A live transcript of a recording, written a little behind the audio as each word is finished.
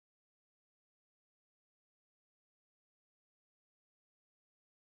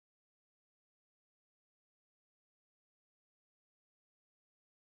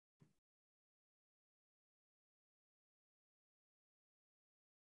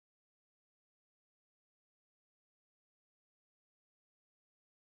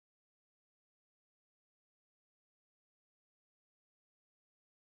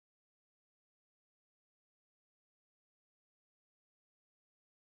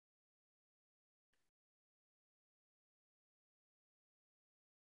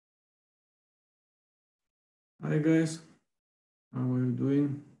Hi guys, how are you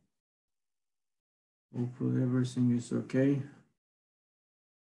doing? Hopefully everything is okay.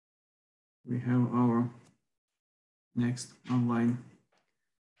 We have our next online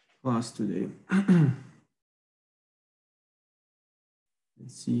class today.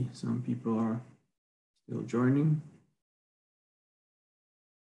 Let's see, some people are still joining.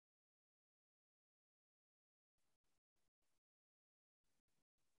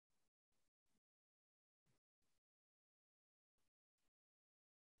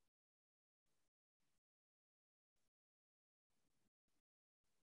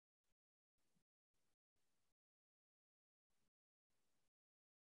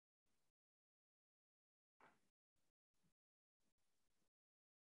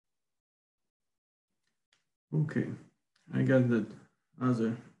 Okay, I got that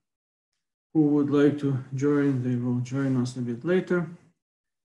other who would like to join, they will join us a bit later.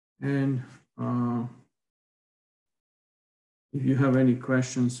 And if you have any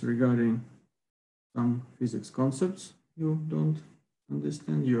questions regarding some physics concepts you don't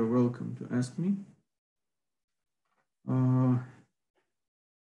understand, you're welcome to ask me.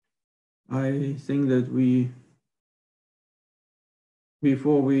 I think that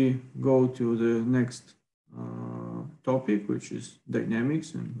before we go to the next topic, which is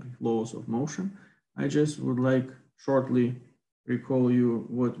dynamics and like laws of motion, I just would like shortly recall you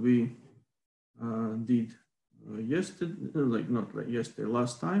what we did yesterday, like not like yesterday,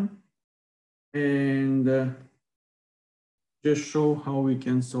 last time, and just show how we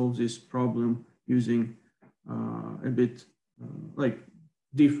can solve this problem using a bit like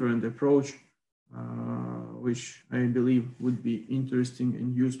different approach, which I believe would be interesting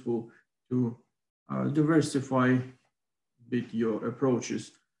and useful to diversify a bit your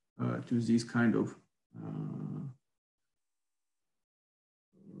approaches to these kind of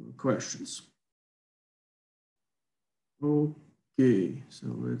questions. Okay, so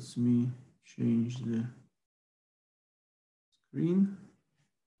let's me change the screen.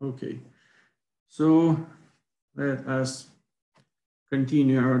 Okay, so let us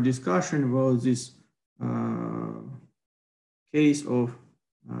continue our discussion about this case of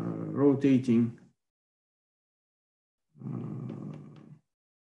rotating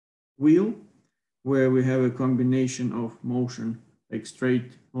wheel, where we have a combination of motion, like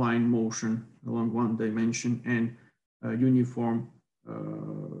straight line motion along one dimension and uniform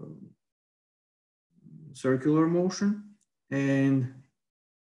circular motion. And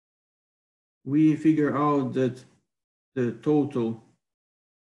we figure out that the total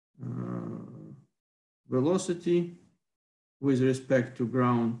velocity with respect to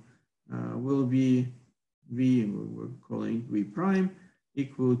ground will be v, we're calling v prime,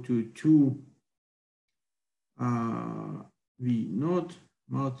 equal to 2 v naught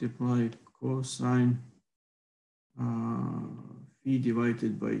multiplied cosine phi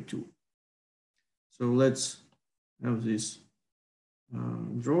divided by 2. So let's have this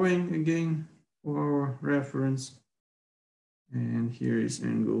drawing again for our reference. And here is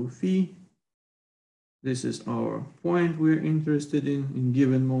angle phi. This is our point we're interested in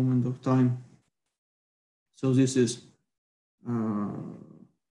given moment of time. So this is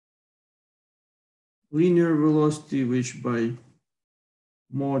linear velocity, which by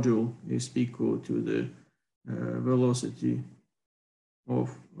module is equal to the velocity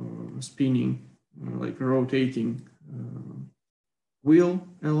of spinning, like rotating wheel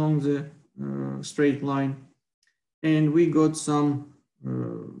along the straight line. And we got some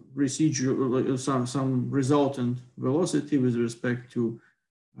residual, some resultant velocity with respect to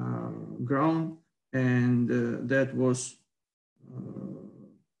ground, and that was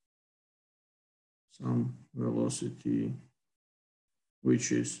some velocity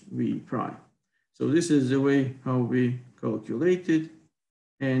which is v prime. So this is the way how we calculated,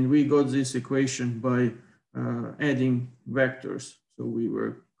 and we got this equation by adding vectors. So we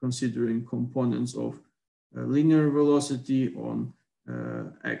were considering components of linear velocity on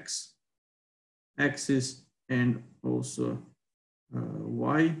x axis and also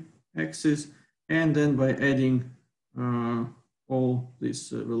y axis, and then by adding all these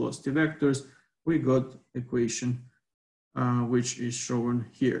velocity vectors, we got equation which is shown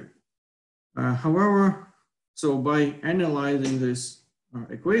here. However, so by analyzing this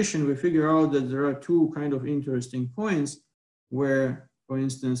equation, we figure out that there are two kind of interesting points where, for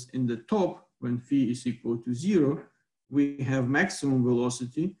instance, in the top, when phi is equal to 0, we have maximum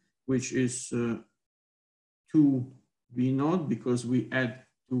velocity, which is 2 v naught, because we add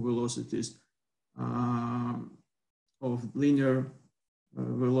two velocities of linear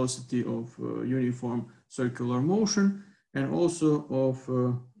velocity of uniform circular motion, and also of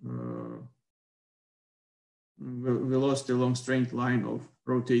velocity along straight line of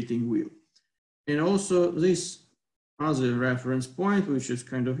rotating wheel. And also this other reference point, which is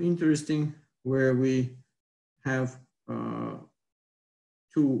kind of interesting, where we have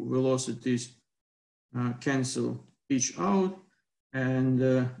two velocities cancel each out and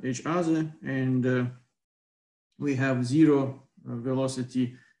each other, and we have zero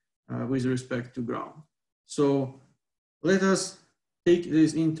velocity with respect to ground. So let us take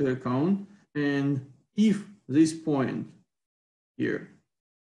this into account, and if this point here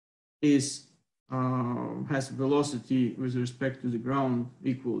is has velocity with respect to the ground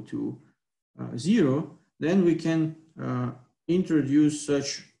equal to 0, then we can introduce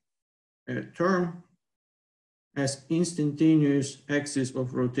such a term as instantaneous axis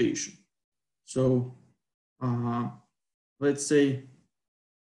of rotation. So let's say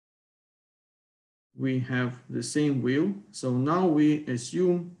we have the same wheel. So now we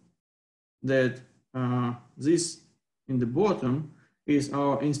assume that this in the bottom is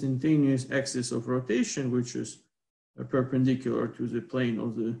our instantaneous axis of rotation, which is perpendicular to the plane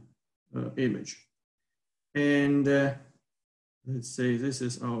of the image. And let's say this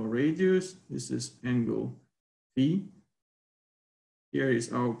is our radius, this is angle phi. Here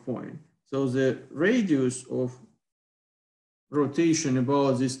is our point. So the radius of rotation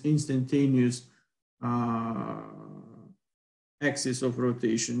about this instantaneous axis of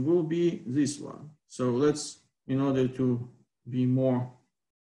rotation will be this one. So let's, in order to be more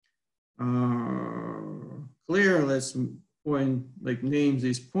clear, let's name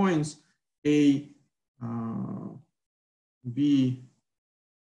these points A, B,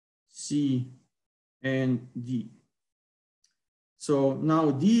 C, and D. So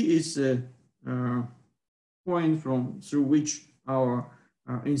now D is a point through which our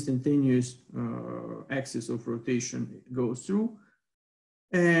instantaneous axis of rotation goes through.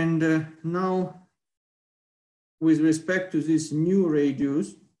 And now, with respect to this new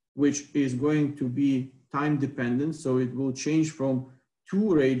radius, which is going to be time dependent, so it will change from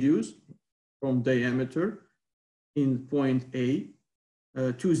 2 radius from diameter in point A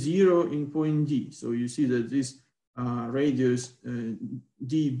to 0 in point D. So you see that this radius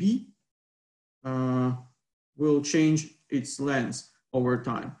dB will change its length over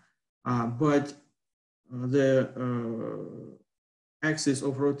time, but the axis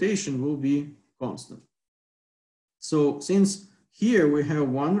of rotation will be constant. So since here we have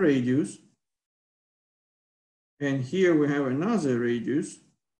one radius and here we have another radius,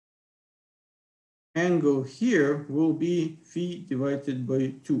 angle here will be phi divided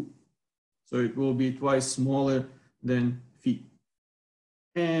by 2. So it will be twice smaller than phi.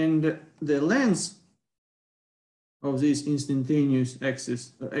 And the length of this instantaneous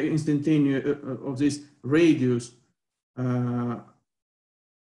axis, of this radius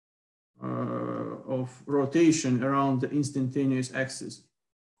of rotation around the instantaneous axis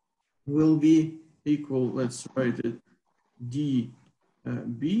will be equal, let's write it,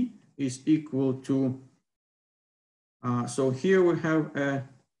 dB is equal to, so here we have a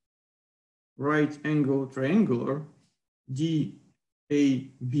right angle triangular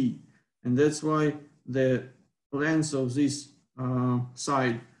DAB, and that's why the length of this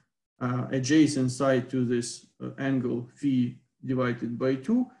side, adjacent side to this angle phi divided by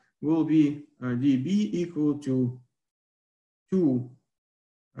 2 will be dB equal to 2r,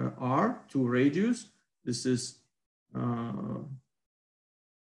 2 radius. This is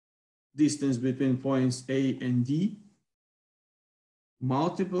distance between points A and D,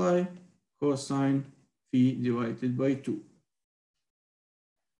 multiply cosine phi divided by 2.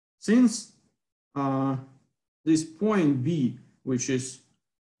 Since this point B, which is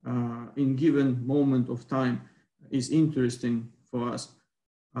in given moment of time, is interesting for us,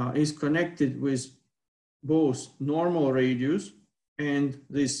 is connected with both normal radius and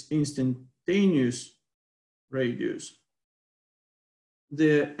this instantaneous radius.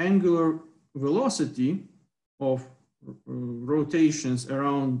 The angular velocity of rotations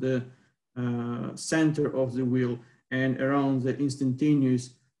around the center of the wheel and around the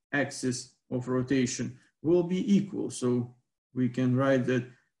instantaneous axis of rotation will be equal. So we can write that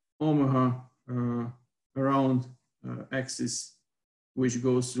omega around axis which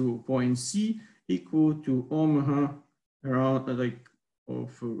goes through point C equal to omega around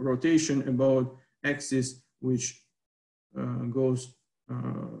of rotation about axis which goes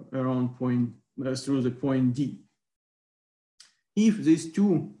around point through the point D. If these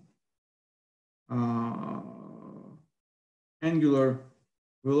two angular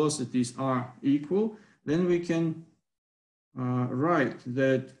velocities are equal, then we can write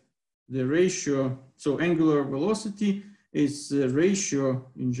that the ratio, so angular velocity is the ratio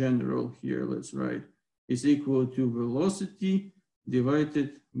in general here, let's write, is equal to velocity divided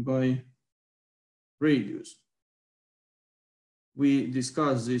by radius. We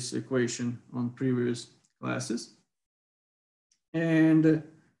discussed this equation on previous classes. And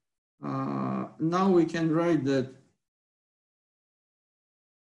now we can write that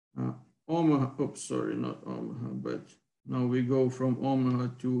omega, oops, sorry, not omega, but now we go from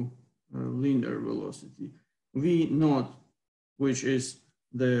omega to linear velocity. V naught, which is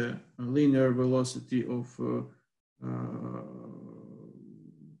the linear velocity of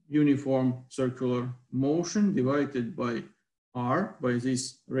uniform circular motion, divided by r, by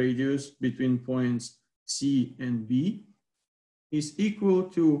this radius between points C and B, is equal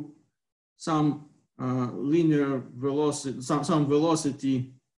to some linear velocity, some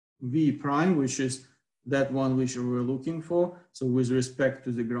velocity v prime, which is that one which we were looking for, so with respect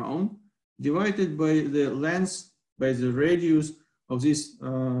to the ground, divided by the length, by the radius of this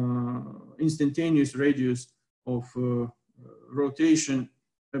instantaneous radius of rotation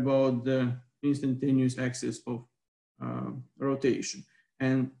about the instantaneous axis of rotation.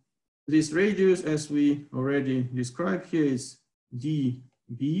 And this radius, as we already described here, is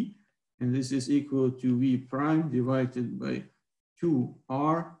dB, and this is equal to v prime divided by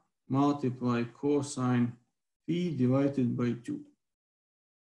 2r multiply cosine phi divided by 2.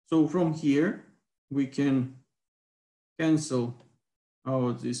 So from here, we can cancel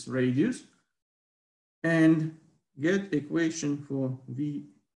out this radius and get equation for v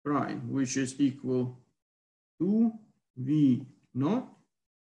prime, which is equal to v naught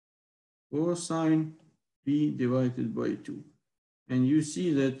cosine phi divided by 2. And you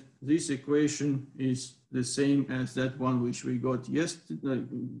see that this equation is the same as that one which we got yesterday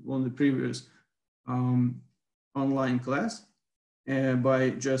on the previous online class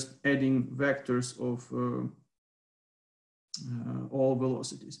by just adding vectors of all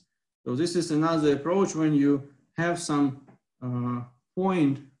velocities. So this is another approach when you have some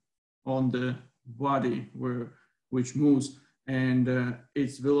point on the body which moves and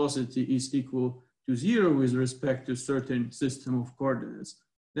its velocity is equal to 0 with respect to certain system of coordinates.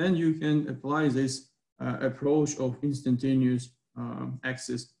 Then you can apply this approach of instantaneous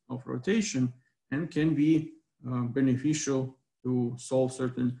axis of rotation and can be beneficial to solve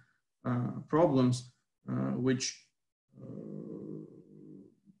certain problems which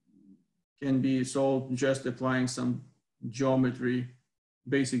can be solved just applying some geometry,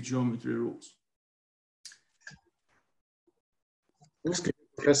 basic geometry rules.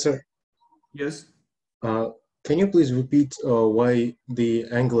 Professor? Yes? Can you please repeat why the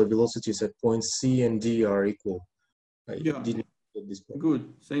angular velocities at points C and D are equal? Yeah, didn't get this point.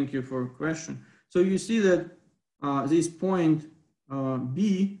 Good. Thank you for a question. So you see that this point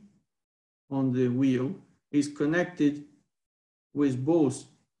B on the wheel is connected with both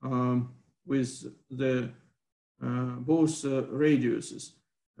radiuses.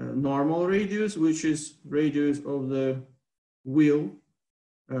 Normal radius, which is radius of the wheel,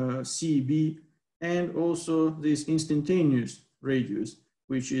 CB, and also this instantaneous radius,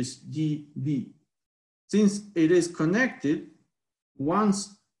 which is dB. Since it is connected,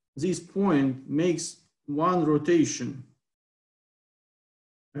 once this point makes one rotation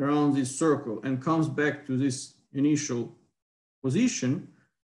around this circle and comes back to this initial position,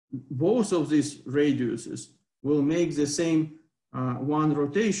 both of these radiuses will make the same one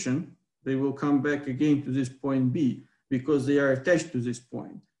rotation. They will come back again to this point B because they are attached to this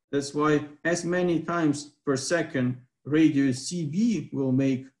point. That's why as many times per second radius CB will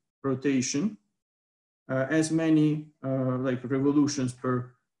make rotation, as many like revolutions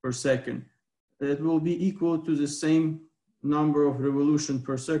per second. It will be equal to the same number of revolutions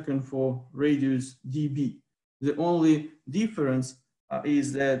per second for radius dB. The only difference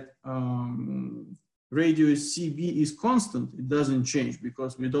is that radius CB is constant. It doesn't change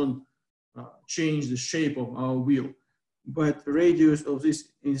because we don't change the shape of our wheel. But radius of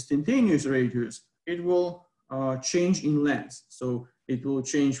this instantaneous radius, it will change in length. So it will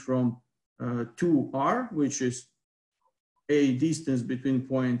change from 2r, which is a distance between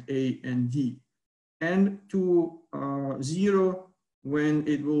point A and D, and to 0 when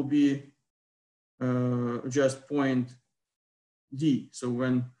it will be just point D. So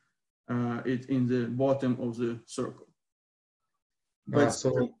when it's in the bottom of the circle. But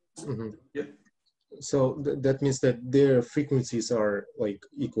yeah. So that means that their frequencies are like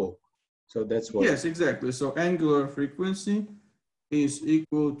equal. So that's what. Yes, exactly. So angular frequency is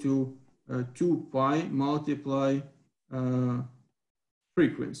equal to 2 pi multiply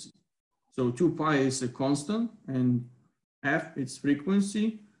frequency. So 2 pi is a constant and f its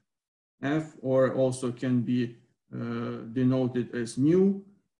frequency. F or also can be denoted as mu,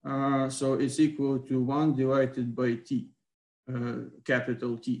 So it's equal to 1 divided by t,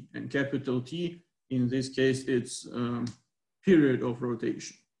 capital T. And capital T, in this case, it's period of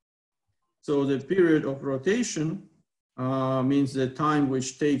rotation. So the period of rotation means the time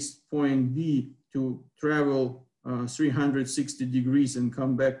which takes point B to travel 360 degrees and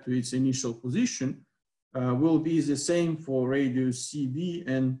come back to its initial position will be the same for radius CB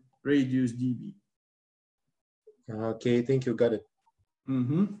and radius DB. Okay, thank you, got it.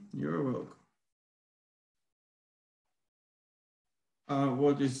 You're welcome.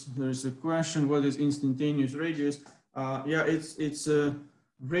 There's a question, what is instantaneous radius? Yeah, it's a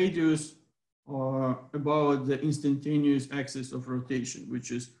radius about the instantaneous axis of rotation,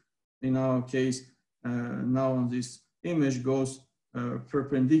 which is, in our case, now on this image goes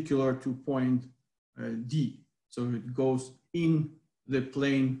perpendicular to point D. So it goes in the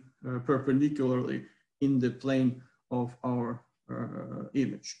plane, perpendicularly in the plane of our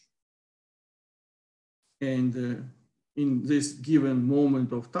image. And in this given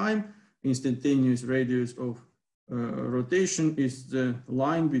moment of time, instantaneous radius of rotation is the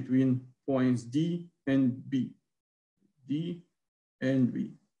line between points D and B. D and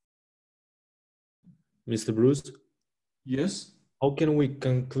B. Mr. Bruce? Yes? How can we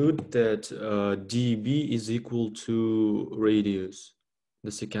conclude that dB is equal to radius,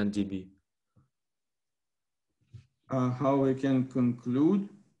 the secant dB? How we can conclude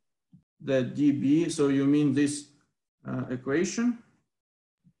that dB, so you mean this equation?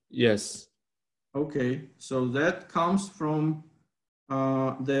 Yes. Okay, so that comes from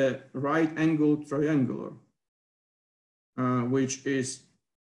the right angle triangular, which is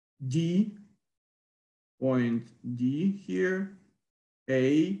D, point D here,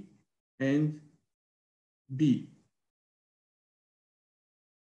 A, and B.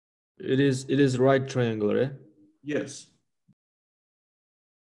 It is right triangular, eh? Yes.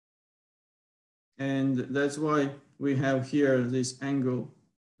 And that's why we have here this angle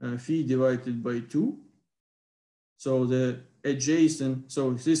phi divided by 2. So the adjacent,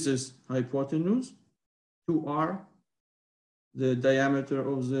 so this is hypotenuse, 2r, the diameter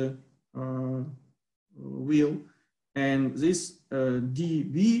of the wheel, and this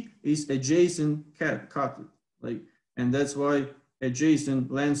dB is adjacent cutted, like, and that's why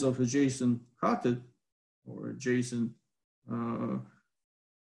adjacent length of adjacent cutted or adjacent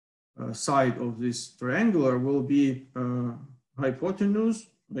side of this triangular will be hypotenuse,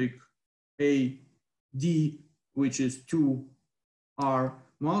 like AD, which is 2r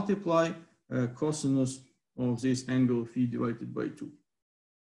multiply cosinus of this angle phi divided by 2.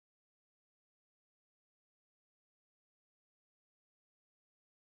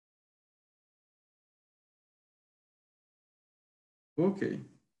 Okay,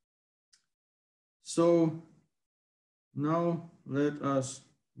 so now let us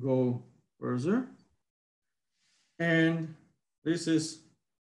go further. And this is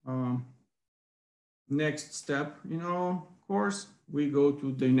next step in our course. We go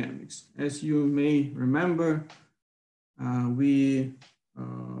to dynamics. As you may remember, we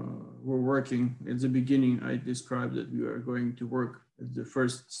were working at the beginning. I described that we are going to work at the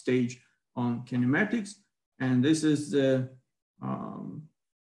first stage on kinematics. And this is the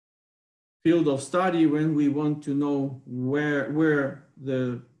field of study when we want to know where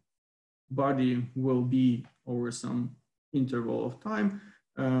the body will be over some interval of time.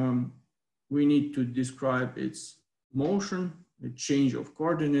 We need to describe its motion, the change of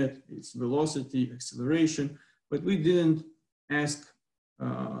coordinate, its velocity, acceleration, but we didn't ask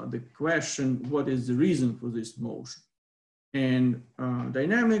the question, what is the reason for this motion? And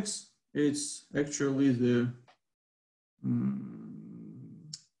dynamics, it's actually the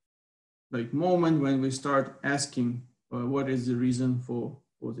like moment when we start asking what is the reason for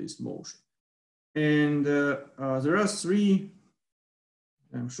this motion. And there are three,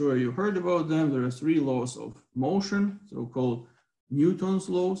 I'm sure you heard about them, there are three laws of motion, so-called Newton's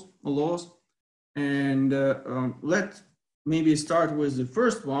laws. And let maybe start with the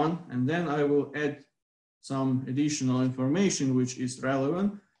first one, and then I will add some additional information which is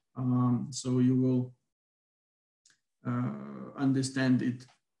relevant, so you will understand it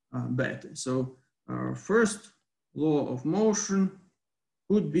better. So our first law of motion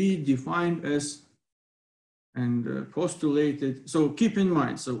could be defined as and postulated. So keep in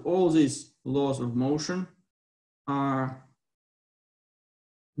mind, so all these laws of motion are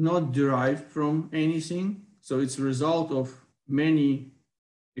not derived from anything. So it's a result of many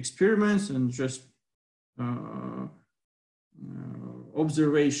experiments and just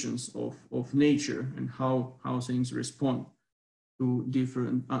observations of nature and how things respond to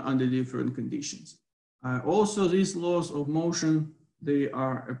different under different conditions. Also, these laws of motion they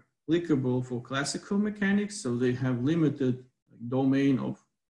are applicable for classical mechanics, so they have limited domain of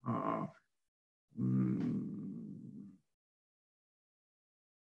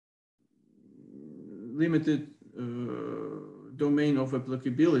domain of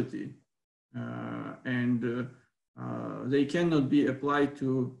applicability, and they cannot be applied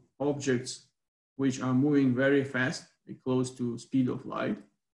to objects which are moving very fast, close to speed of light.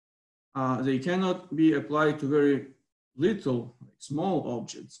 They cannot be applied to very little, small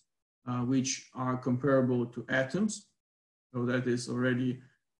objects, which are comparable to atoms. So that is already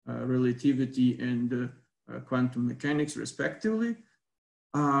relativity and quantum mechanics, respectively.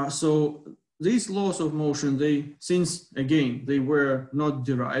 So these laws of motion, since again, they were not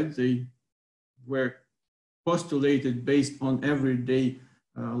derived, they were postulated based on everyday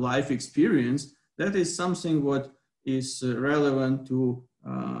life experience. That is something what is relevant to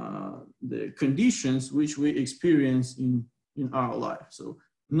the conditions which we experience in our life. So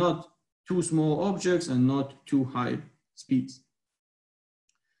not too small objects and not too high speeds.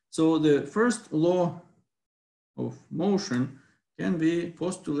 So the first law of motion can be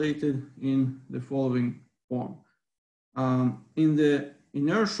postulated in the following form. In the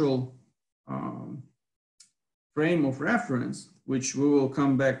inertial frame of reference, which we will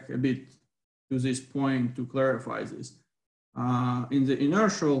come back a bit to this point to clarify this. In the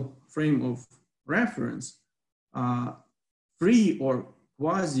inertial frame of reference, free or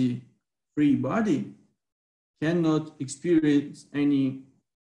quasi-free body cannot experience any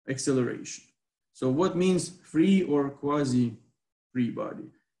acceleration. So what means free or quasi-free body?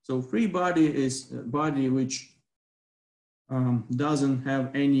 So free body is a body which doesn't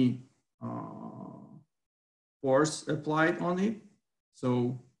have any force applied on it.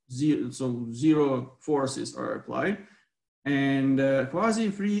 So zero forces are applied. And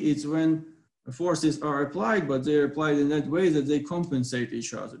quasi-free is when forces are applied, but they're applied in that way that they compensate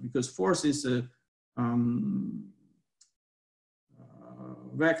each other, because force is a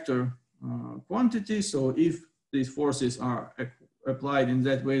vector quantity. So if these forces are applied in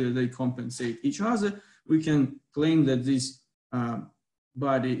that way that they compensate each other, we can claim that this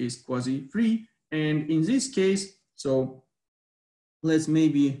body is quasi-free. And in this case, so let's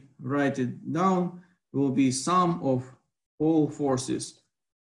maybe write it down, will be sum of all forces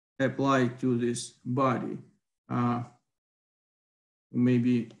applied to this body.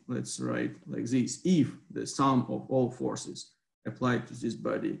 Maybe let's write like this: if the sum of all forces applied to this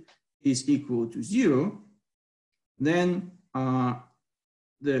body is equal to 0, then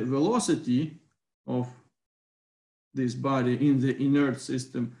the velocity of this body in the inert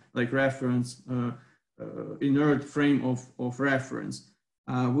system, like reference, inert frame of reference,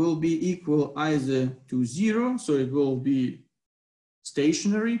 will be equal either to 0, so it will be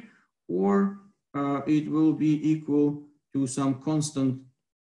stationary, or it will be equal to some constant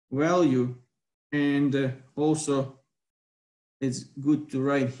value. And also it's good to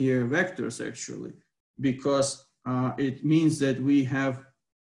write here vectors actually, because it means that we have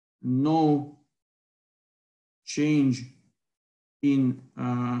no change in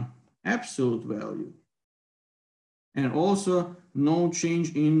absolute value, and also no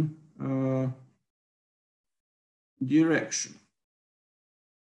change in direction.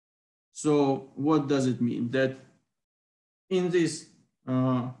 So what does it mean? That in this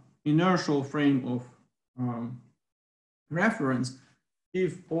inertial frame of reference,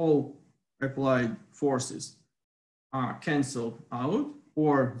 if all applied forces are canceled out,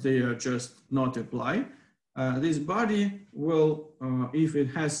 or they are just not applied, this body will, if it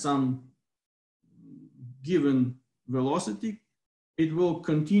has some given velocity, it will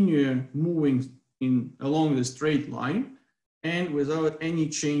continue moving along the straight line and without any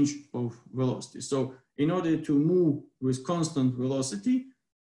change of velocity. So in order to move with constant velocity,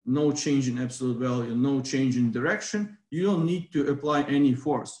 no change in absolute value, no change in direction, you don't need to apply any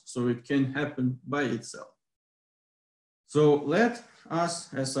force. So it can happen by itself. So let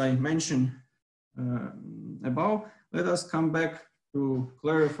us, as I mentioned above, let us come back to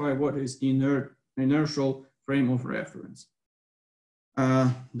clarify what is inertial frame of reference.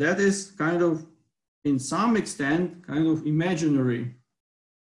 That is kind of, in some extent, kind of imaginary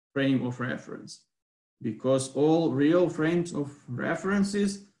frame of reference, because all real frames of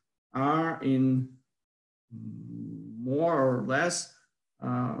references are in more or less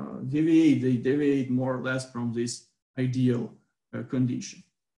they deviate more or less from this ideal condition.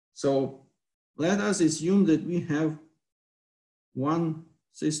 So let us assume that we have one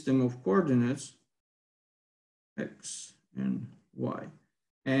system of coordinates, x and y,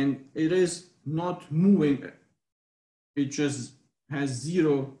 and it is not moving, it just has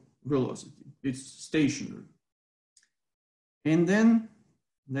 0 velocity, it's stationary. And then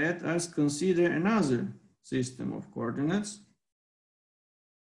let us consider another system of coordinates.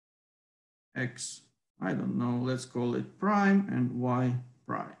 X, I don't know, let's call it prime, and Y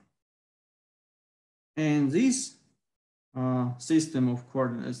prime. And this system of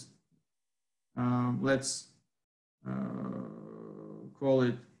coordinates, let's call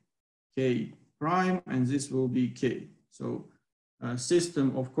it K prime, and this will be K. So a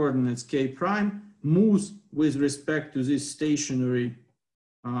system of coordinates K prime moves with respect to this stationary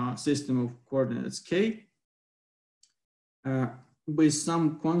system of coordinates K with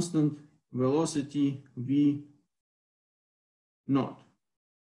some constant velocity V naught.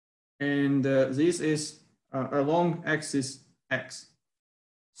 And this is along axis X.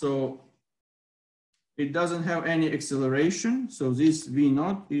 So it doesn't have any acceleration. So this V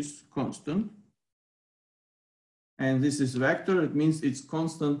naught is constant. And this is vector. It means it's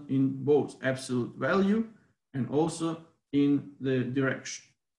constant in both absolute value and also in the direction.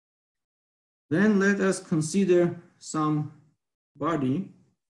 Then let us consider some body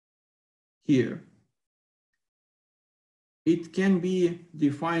here. It can be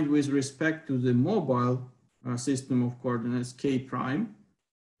defined with respect to the mobile system of coordinates K prime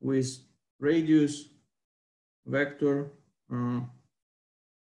with radius vector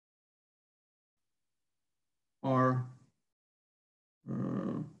R,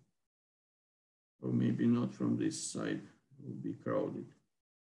 or maybe not from this side, it will be crowded.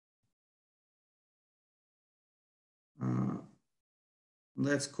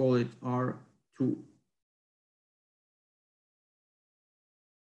 Let's call it R2.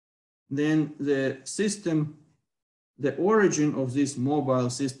 Then the system, the origin of this mobile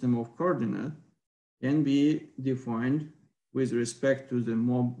system of coordinate can be defined with respect to the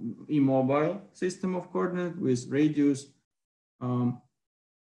immobile system of coordinate with radius R0.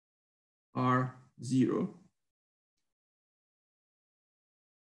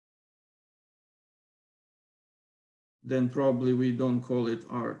 Then probably we don't call it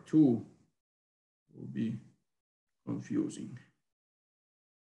R2, it will be confusing.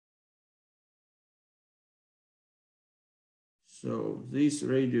 So this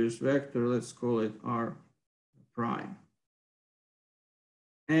radius vector, let's call it R prime.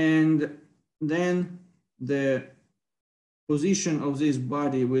 And then the position of this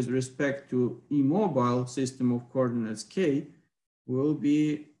body with respect to immobile system of coordinates K will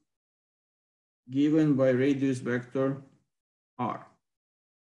be given by radius vector R.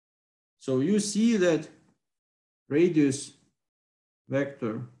 So you see that radius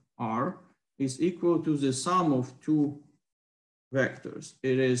vector R is equal to the sum of two vectors.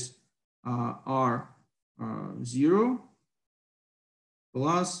 It is R0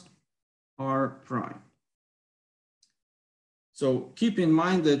 plus R prime. So keep in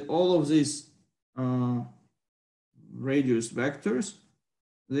mind that all of these radius vectors,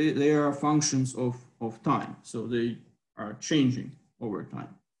 they are functions of time. So they are changing over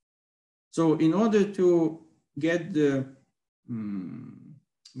time. So in order to get the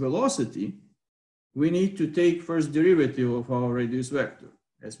velocity, we need to take first derivative of our radius vector,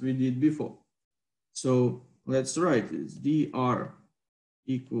 as we did before. So let's write this, dr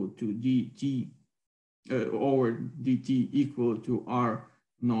equal to dt over dt equal to r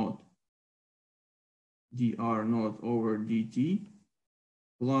naught dr naught over dt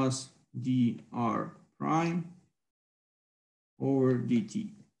plus dr prime over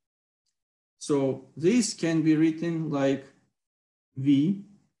dt. So this can be written like v,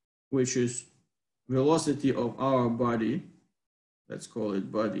 which is velocity of our body, let's call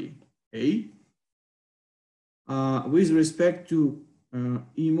it body A, with respect to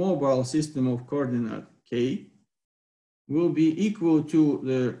immobile system of coordinate K, will be equal to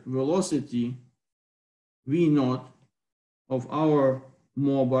the velocity V naught of our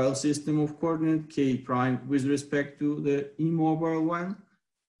mobile system of coordinate K prime with respect to the immobile one,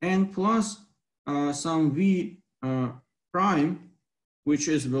 and plus some V prime, which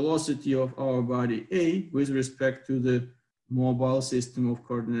is velocity of our body A with respect to the mobile system of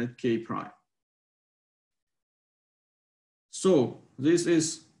coordinate K prime. So this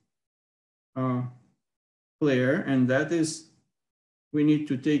is clear, and that is, we need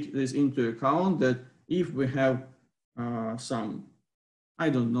to take this into account that if we have some, I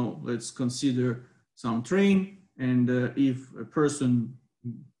don't know, let's consider some train, and if a person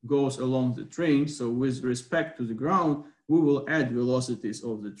goes along the train, so with respect to the ground, we will add velocities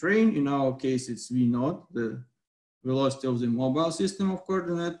of the train. In our case, it's V naught, the velocity of the mobile system of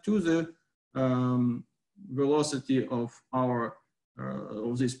coordinate, to the velocity of our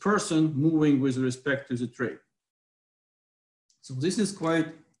of this person moving with respect to the train. So this is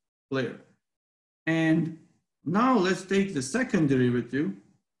quite clear. And now let's take the second derivative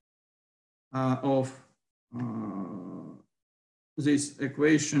of this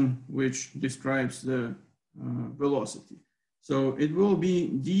equation which describes the velocity. So it will be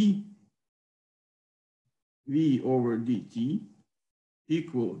dv over dt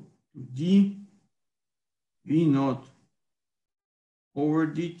equal to dv naught over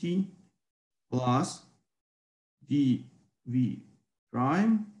dt plus dv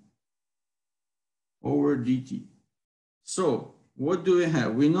prime over dt. So what do we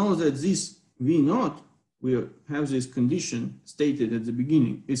have? We know that this v naught, we have this condition stated at the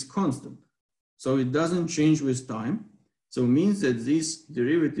beginning, is constant. So it doesn't change with time. So it means that this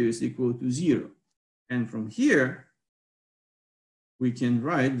derivative is equal to 0. And from here, we can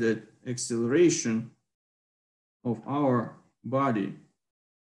write that acceleration of our body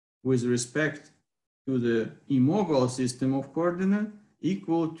with respect to the immobile system of coordinate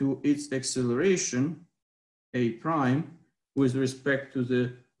equal to its acceleration a prime with respect to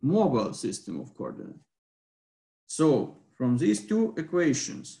the mobile system of coordinate. So from these two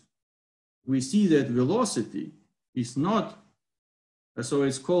equations, we see that velocity is not, so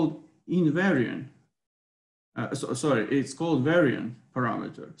it's called invariant, it's called variant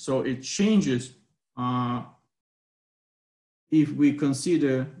parameter. So it changes if we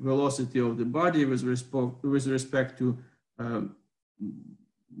consider velocity of the body with respect to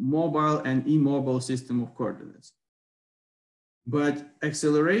mobile and immobile system of coordinates. But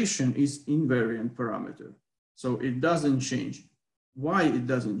acceleration is invariant parameter, so it doesn't change. Why it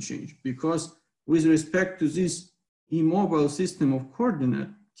doesn't change? Because with respect to this immobile system of coordinate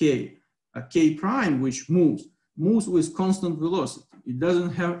k, a k prime which moves with constant velocity. It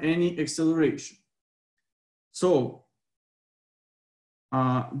doesn't have any acceleration. So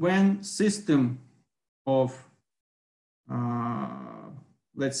when system of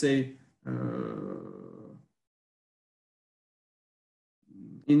let's say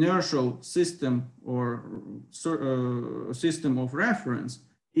inertial system or system of reference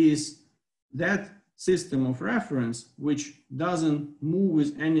is that system of reference which doesn't move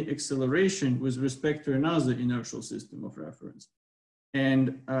with any acceleration with respect to another inertial system of reference.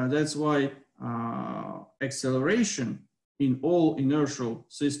 And that's why acceleration in all inertial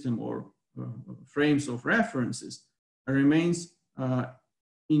system or frames of references remains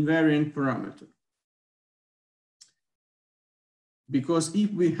invariant parameter. Because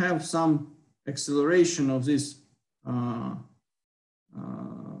if we have some acceleration of this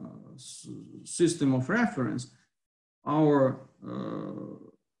system of reference, our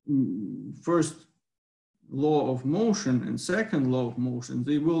first law of motion and second law of motion,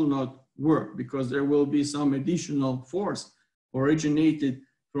 they will not work because there will be some additional force originated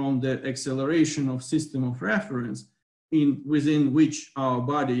from the acceleration of system of reference within which our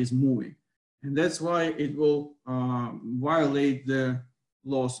body is moving. And that's why it will violate the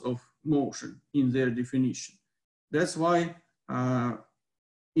laws of motion in their definition. That's why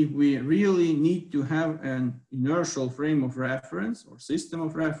if we really need to have an inertial frame of reference or system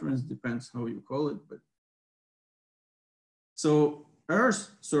of reference, depends how you call it, but so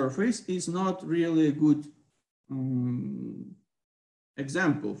Earth's surface is not really a good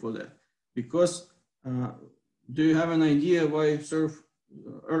example for that, because do you have an idea why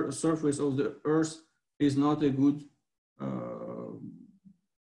surface of the Earth is not a good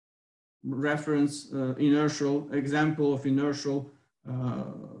reference, inertial example of inertial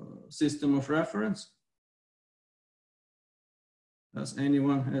system of reference? Does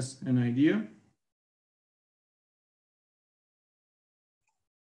anyone has an idea?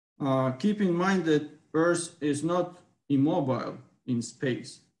 Keep in mind that Earth is not immobile in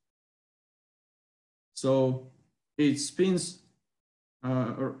space. So it spins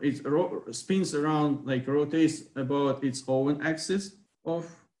or it spins around, like rotates about its own axis of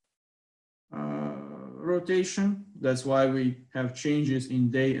rotation. That's why we have changes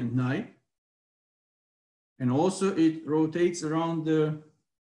in day and night. And also it rotates around the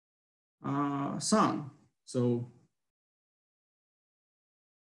sun. So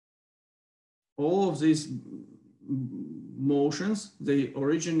all of these motions, they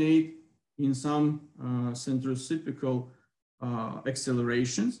originate in some centrifugal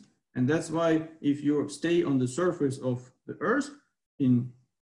accelerations. And that's why if you stay on the surface of the Earth, in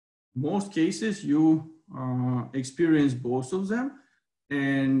most cases, you experience both of them,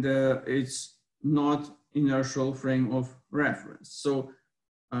 and it's not inertial frame of reference. So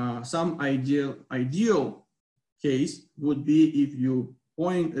some ideal case would be if you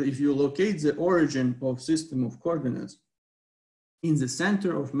locate the origin of system of coordinates in the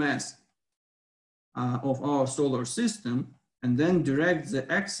center of mass of our solar system, and then direct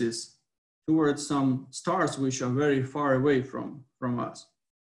the axis towards some stars which are very far away from us.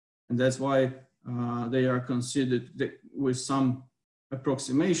 And that's why they are considered, with some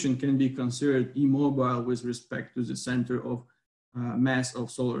approximation, can be considered immobile with respect to the center of mass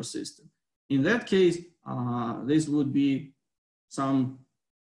of solar system. In that case, this would be some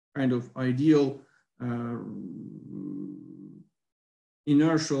kind of ideal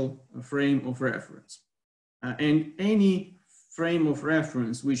inertial frame of reference. And any frame of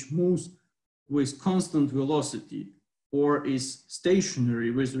reference which moves with constant velocity or is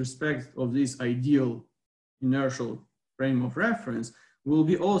stationary with respect of this ideal inertial frame of reference will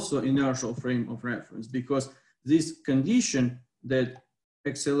be also inertial frame of reference, because this condition that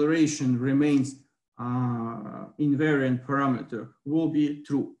acceleration remains invariant parameter will be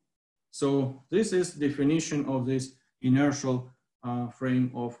true. So this is definition of this inertial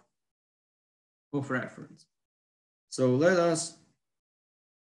frame of reference. So let us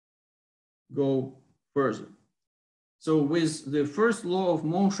go further. So with the first law of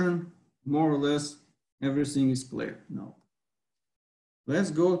motion, more or less everything is clear now.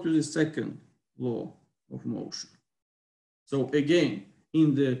 Let's go to the second law of motion. So again,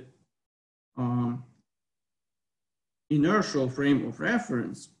 in the inertial frame of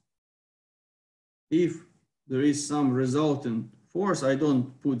reference, if there is some resultant force, I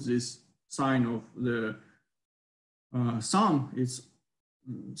don't put this sign of the sum. It's,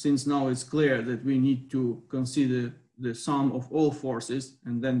 since now it's clear that we need to consider the sum of all forces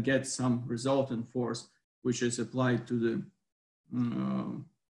and then get some resultant force which is applied to the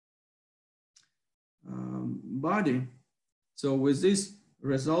body. So with this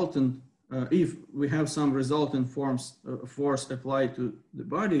resultant, if we have some resultant force applied to the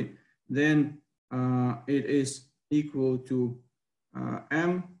body, then it is equal to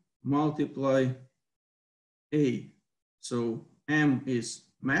m multiply a. So m is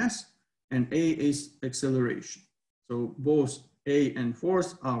mass and a is acceleration. So both a and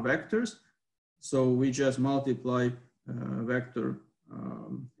force are vectors. So we just multiply vector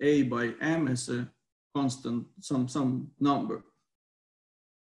a by m as a constant, some number.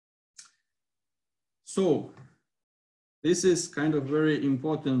 So this is kind of very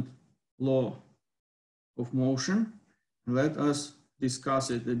important law of motion. Let us discuss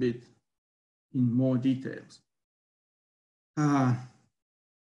it a bit in more details.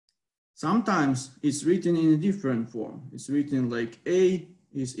 Sometimes it's written in a different form. It's written like A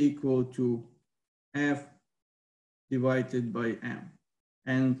is equal to F divided by M.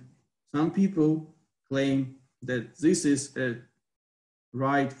 And some people claim that this is a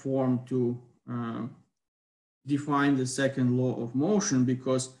right form to define the second law of motion,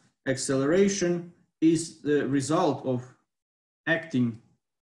 because acceleration is the result of acting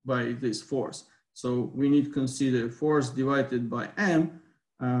by this force. So we need to consider force divided by m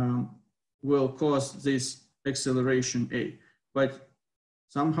will cause this acceleration A. But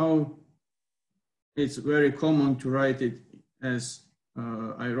somehow it's very common to write it as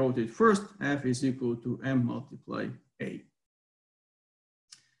I wrote it first, F is equal to m multiply A.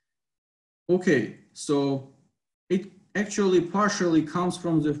 Okay, so it actually partially comes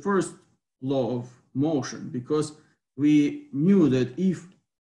from the first law of motion, because we knew that if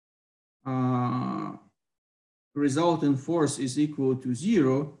resultant force is equal to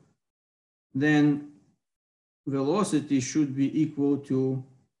 0, then velocity should be equal to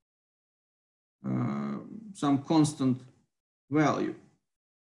some constant value.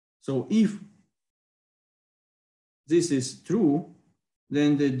 So if this is true,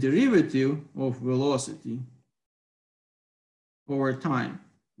 then the derivative of velocity over time,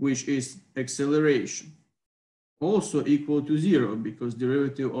 which is acceleration, also equal to 0, because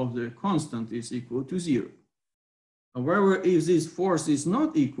derivative of the constant is equal to 0. However, if this force is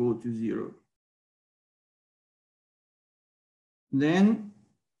not equal to 0, then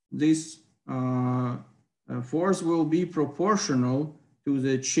this force will be proportional to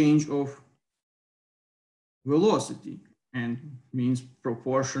the change of velocity, and means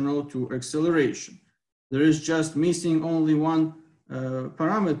proportional to acceleration. There is just missing only one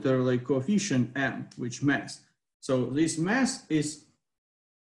parameter, like coefficient m, which mass. So this mass is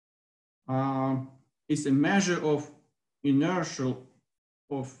a measure of inertia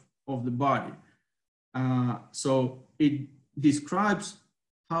of the body. So it describes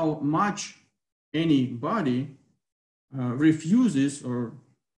how much any body refuses or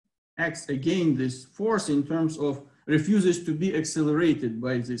acts against this force in terms of refuses to be accelerated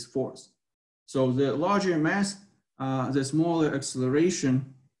by this force. So the larger mass, the smaller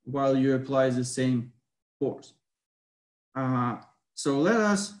acceleration while you apply the same force. So let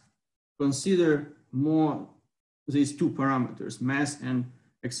us consider more these two parameters, mass and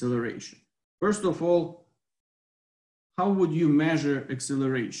acceleration. First of all, how would you measure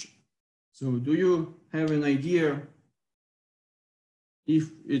acceleration? So do you have an idea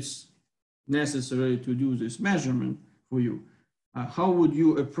if it's necessary to do this measurement for you? How would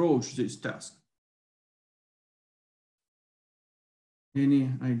you approach this task?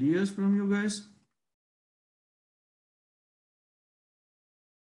 Any ideas from you guys?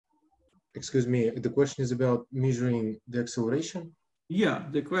 Excuse me, the question is about measuring the acceleration? Yeah,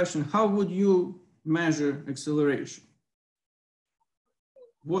 the question, how would you measure acceleration?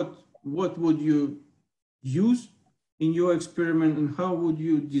 What would you use in your experiment, and how would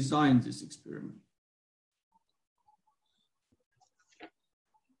you design this experiment?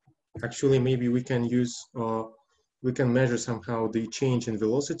 Actually, maybe we can use, we can measure somehow the change in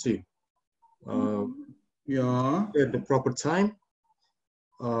velocity Yeah. at the proper time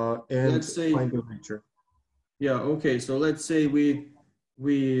and Let's say, find the vector. yeah, okay, so let's say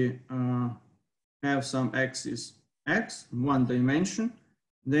we have some axis x, one dimension,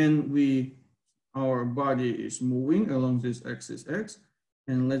 then our body is moving along this axis x,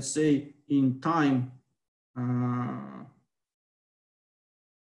 and let's say in time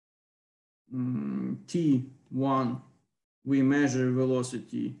t1, we measure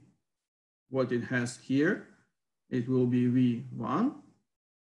velocity, what it has here, it will be v1,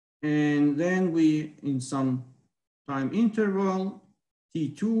 and then we, in some time interval,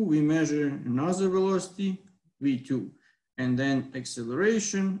 t2, we measure another velocity, v2, and then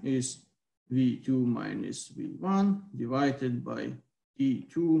acceleration is v2 minus v1 divided by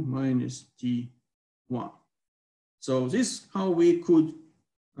t2 minus t1. So this is how we could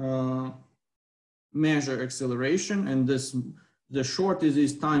measure acceleration, and the shorter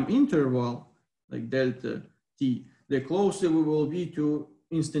this time interval, like delta t, the closer we will be to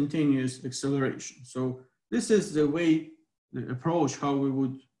instantaneous acceleration. So this is the way, the approach how we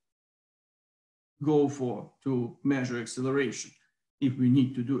would go for to measure acceleration if we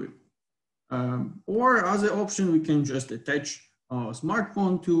need to do it. Or other option, we can just attach our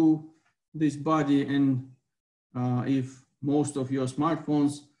smartphone to this body, and if most of your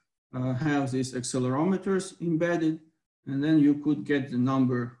smartphones have these accelerometers embedded, and then you could get the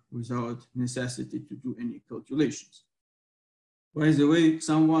number without necessity to do any calculations. By the way,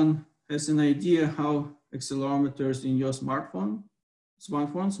 someone has an idea how accelerometers in your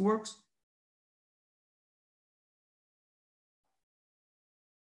smartphones works?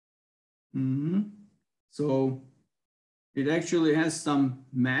 So it actually has some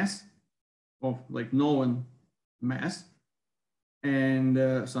mass of like known mass and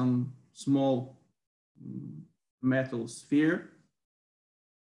some small metal sphere.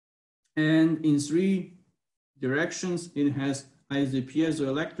 And in 3 directions, it has either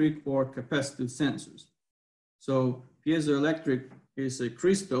piezoelectric or capacitive sensors. So piezoelectric is a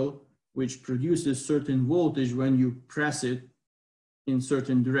crystal which produces certain voltage when you press it in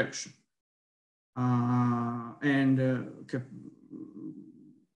certain direction.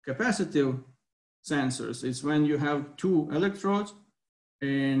 Capacitive sensors is when you have 2 electrodes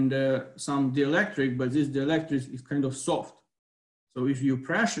and some dielectric, but this dielectric is kind of soft. So if you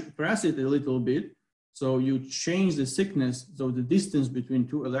press it a little bit, so you change the thickness, so the distance between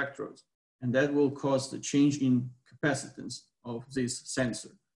 2 electrodes, and that will cause the change in capacitance of this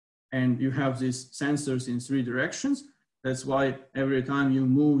sensor. And you have these sensors in 3 directions. That's why every time you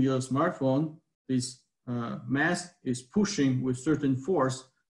move your smartphone, this mass is pushing with certain force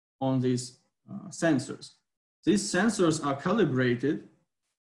on these sensors. These sensors are calibrated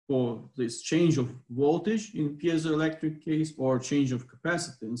for this change of voltage in piezoelectric case or change of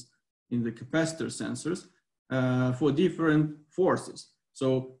capacitance in the capacitor sensors for different forces.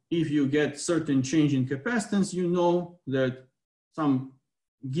 So if you get certain change in capacitance, you know that some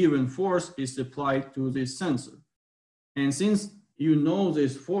given force is applied to this sensor. And since you know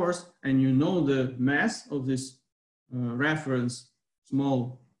this force and you know the mass of this reference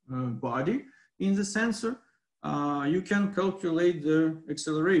small body in the sensor, you can calculate the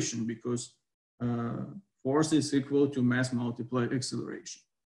acceleration because force is equal to mass multiplied acceleration.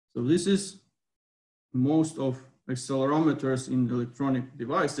 So this is most of accelerometers in electronic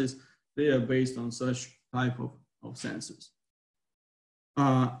devices. They are based on such type of sensors.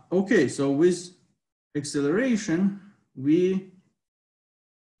 Okay, so with acceleration, we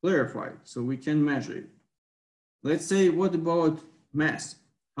clarified, so we can measure it. Let's say, what about mass?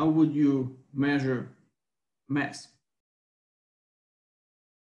 How would you measure mass?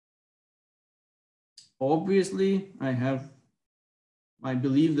 Obviously, I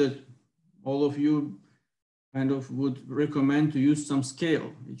believe that all of you kind of would recommend to use some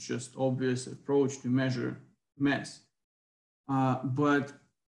scale. It's just obvious approach to measure mass. But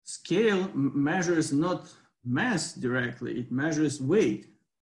scale measures not mass directly, it measures weight.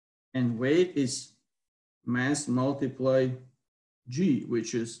 And weight is mass multiplied g,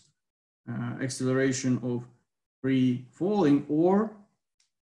 which is acceleration of free falling, or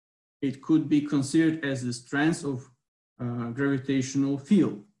it could be considered as the strength of gravitational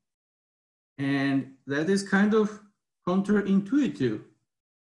field. And that is kind of counterintuitive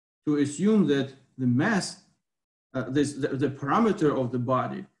to assume that the mass, the parameter of the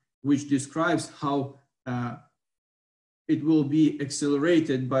body, which describes how it will be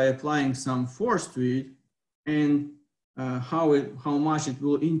accelerated by applying some force to it, and how much it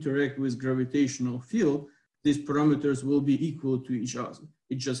will interact with gravitational field, these parameters will be equal to each other.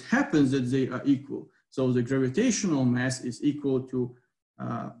 It just happens that they are equal. So the gravitational mass is equal to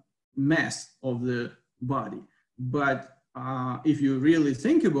mass of the body. But if you really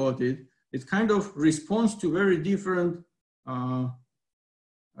think about it, it kind of responds to very different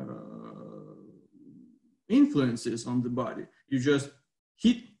influences on the body. You just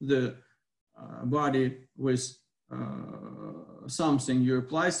hit the body with something, you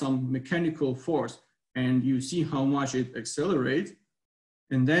apply some mechanical force, and you see how much it accelerates,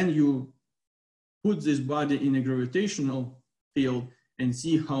 and then you put this body in a gravitational field and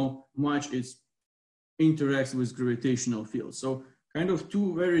see how much it interacts with gravitational field. So kind of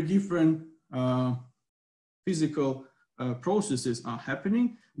two very different physical processes are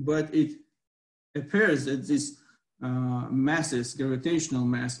happening, but it appears that this masses, gravitational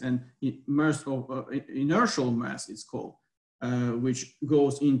mass and inertial mass, it's called, which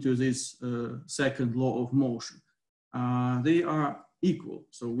goes into this second law of motion. They are equal,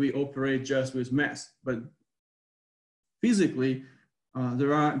 so we operate just with mass, but physically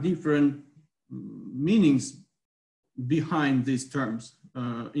there are different meanings behind these terms,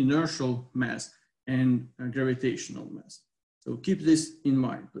 inertial mass and gravitational mass. So keep this in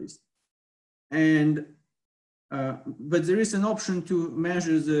mind, please. And but there is an option to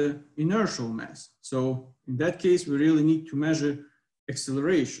measure the inertial mass. So in that case, we really need to measure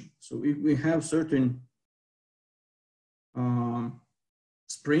acceleration. So if we have certain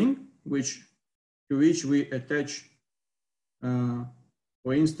spring, to which we attach,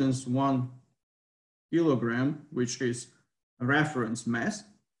 for instance, 1 kilogram, which is a reference mass,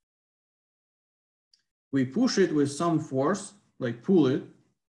 we push it with some force, like pull it,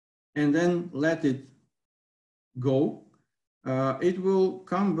 and then let it go, it will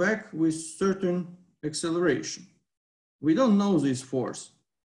come back with certain acceleration. We don't know this force.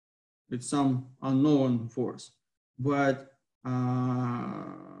 It's some unknown force, but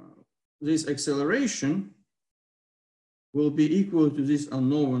this acceleration will be equal to this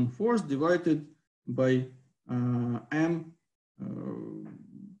unknown force divided by m,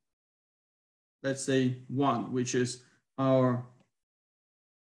 let's say 1, which is our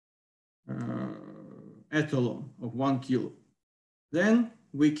echelon of 1 kilo. Then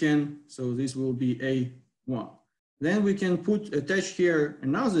we can, so this will be A1. Then we can attach here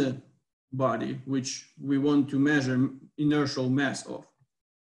another body, which we want to measure inertial mass of.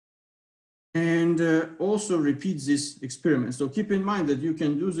 And also repeat this experiment. So keep in mind that you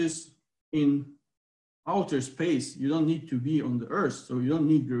can do this in outer space. You don't need to be on the Earth, so you don't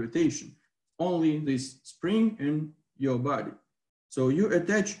need gravitation. Only this spring and your body. So you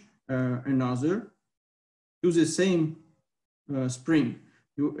attach another to the same spring.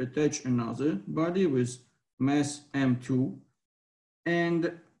 You attach another body with mass M2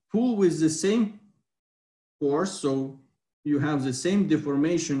 and pull with the same force. So you have the same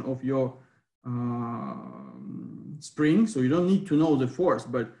deformation of your spring. So you don't need to know the force,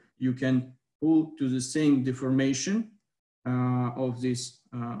 but you can pull to the same deformation of this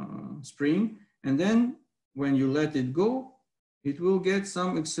spring. And then when you let it go, it will get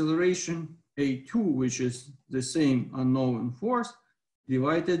some acceleration A2, which is the same unknown force,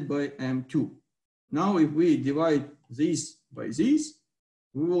 divided by M2. Now, if we divide this by this,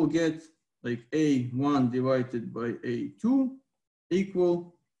 we will get like A1 divided by A2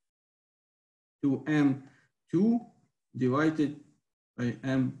 equal to M2 divided by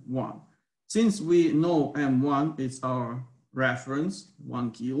M1. Since we know M1 is our reference,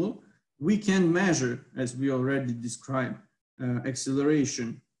 1 kilo, we can measure, as we already described,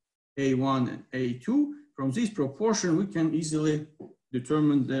 acceleration A1 and A2. From this proportion, we can easily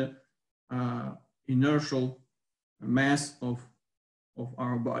determine the inertial mass of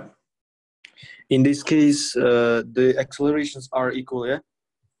our body. In this case, the accelerations are equal, yeah?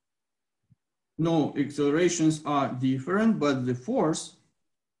 No, accelerations are different, but the force,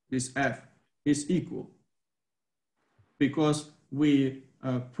 this F, is equal because we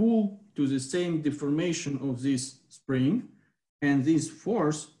pull to the same deformation of this spring, and this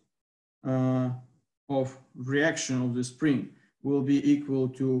force of reaction of the spring will be equal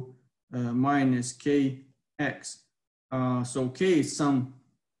to minus kx. So k is some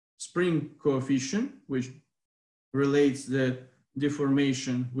spring coefficient which relates the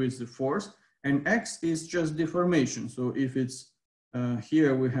deformation with the force, and x is just deformation. So if it's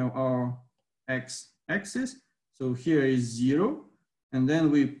here we have our x-axis, so here is 0, and then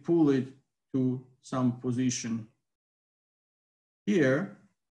we pull it to some position here,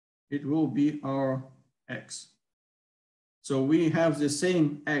 it will be our x. So we have the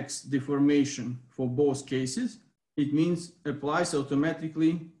same x deformation for both cases. It means applies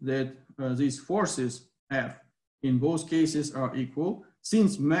automatically that these forces F in both cases are equal.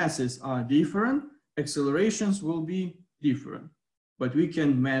 Since masses are different, accelerations will be different. But we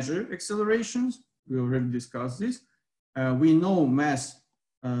can measure accelerations. We already discussed this. We know mass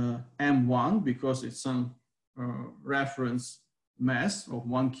m1 because it's some reference mass of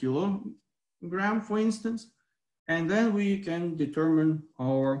 1 kilogram, for instance. And then we can determine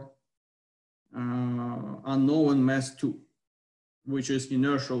our unknown mass 2, which is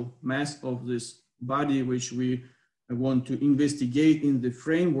inertial mass of this body, which we want to investigate in the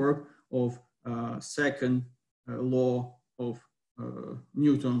framework of second law of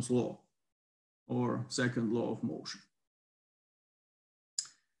Newton's law, or second law of motion.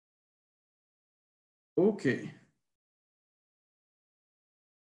 Okay.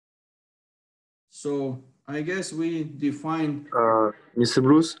 So I guess we defined. Mr.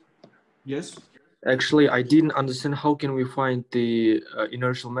 Bruce? Yes. Actually, I didn't understand how can we find the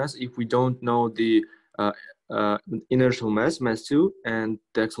inertial mass if we don't know the inertial mass, mass 2, and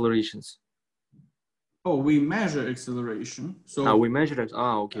the accelerations. Oh, we measure acceleration. So we measure it.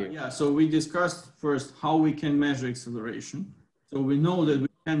 Okay. Yeah, so we discussed first how we can measure acceleration. So we know that we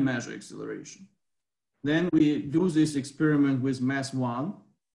can measure acceleration. Then we do this experiment with mass 1.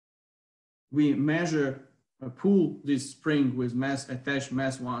 We measure, pull this spring with mass attached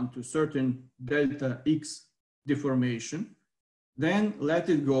mass 1 to certain delta x deformation. Then let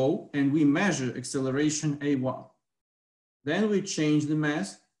it go and we measure acceleration a1. Then we change the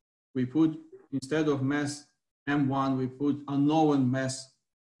mass. We put, instead of mass m1, we put unknown mass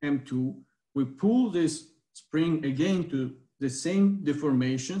m2. We pull this spring again to the same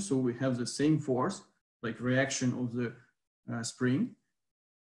deformation, so we have the same force, like reaction of the spring,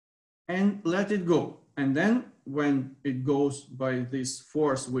 and let it go. And then when it goes by this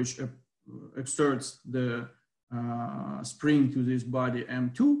force which exerts the spring to this body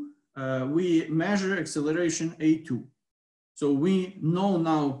m2, we measure acceleration a2. So we know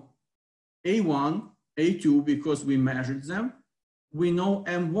now a1, a2 because we measured them. We know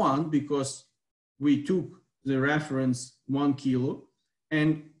m1 because we took the reference 1 kilo.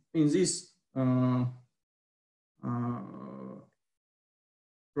 And in this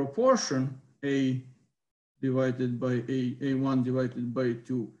proportion, a divided by a1 divided by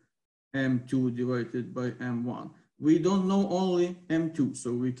 2, m2 divided by m1. We don't know only m2,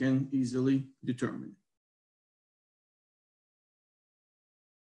 so we can easily determine.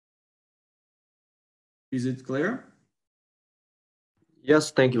 Is it clear?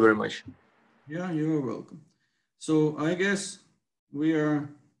 Yes, thank you very much. Yeah, you're welcome. So I guess we are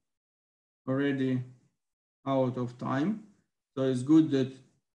already out of time. So it's good that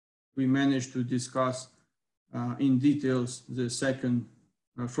we managed to discuss in details the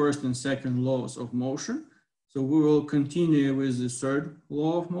first and second laws of motion. So we will continue with the third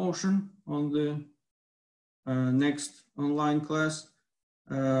law of motion on the next online class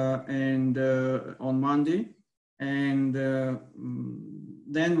and on Monday. And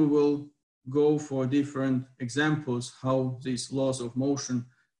then we will go for different examples how these laws of motion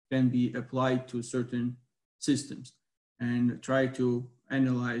can be applied to certain systems and try to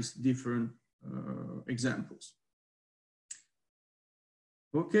analyze different examples.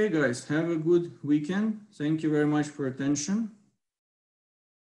 Okay, guys, have a good weekend. Thank you very much for attention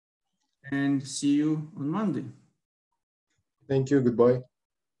and see you on Monday. Thank you. Goodbye.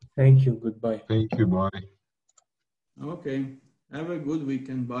 Thank you. Goodbye. Thank you. Bye. Okay, have a good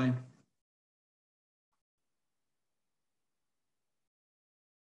weekend. Bye.